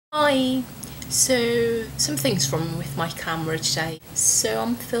Hi! So, something's wrong with my camera today, so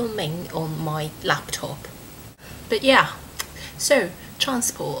I'm filming on my laptop. But yeah, so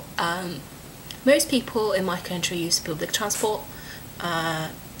transport. Most people in my country use public transport,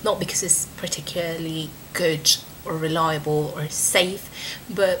 not because it's particularly good or reliable or safe,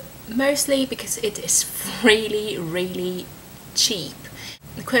 but mostly because it is really cheap.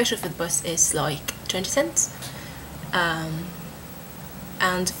 The quota for the bus is like 20 cents.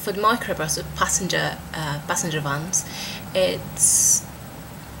 And for the microbus or passenger vans, it's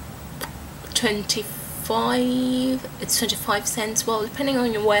 25 cents, well, depending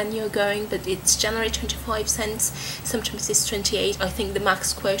on when you're going, but it's generally 25 cents. Sometimes it's 28. I think the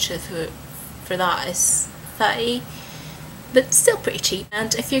max quota for that is 30, but still pretty cheap.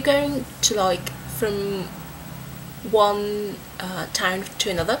 And if you're going to like from one town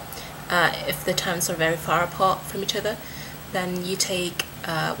to another, if the towns are very far apart from each other, then you take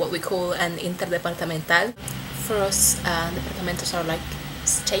what we call an interdepartamental. For us, departamentos are like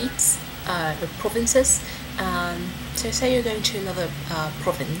states or provinces. So say you're going to another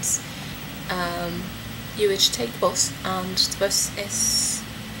province, you would take the bus, and the bus is,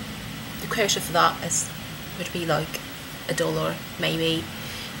 the quota for that would be like $1, maybe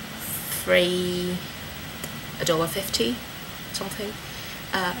 $1.50, something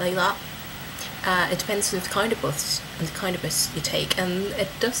like that. It depends on the kind of bus you take, and it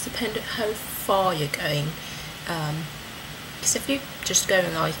does depend on how far you're going. Because if you're just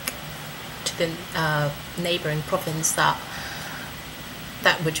going like to the neighbouring province, that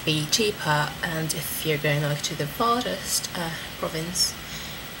would be cheaper, and if you're going like to the farthest province,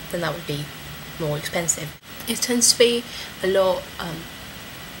 then that would be more expensive. It tends to be a lot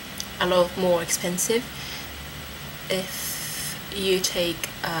more expensive if you take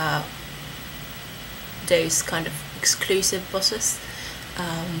those kind of exclusive buses,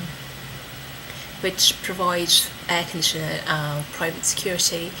 which provide air conditioning, private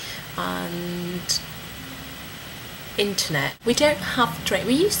security and internet. We don't have a train.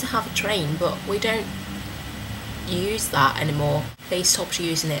 We used to have a train, but we don't use that anymore. They stopped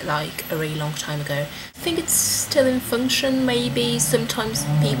using it like a really long time ago. I think it's still in function. Maybe sometimes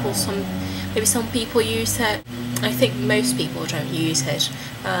maybe some people use it. I think most people don't use it.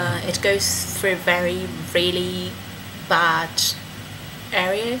 It goes through really bad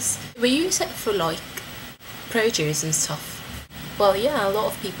areas. We use it for like produce and stuff. Well, yeah, a lot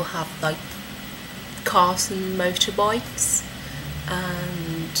of people have like cars and motorbikes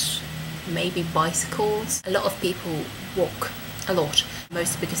and maybe bicycles. A lot of people walk a lot,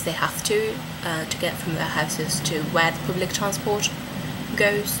 mostly because they have to get from their houses to where the public transport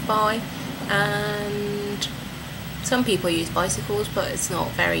goes by. And some people use bicycles, but it's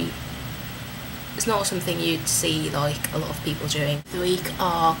not something you'd see like a lot of people doing. The week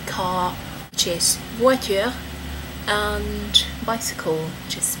are car, which is voiture, and bicycle,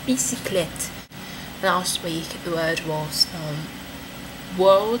 which is bicyclette. Last week the word was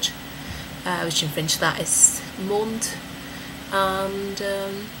world, which in French that is monde. And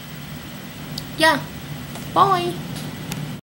yeah, bye!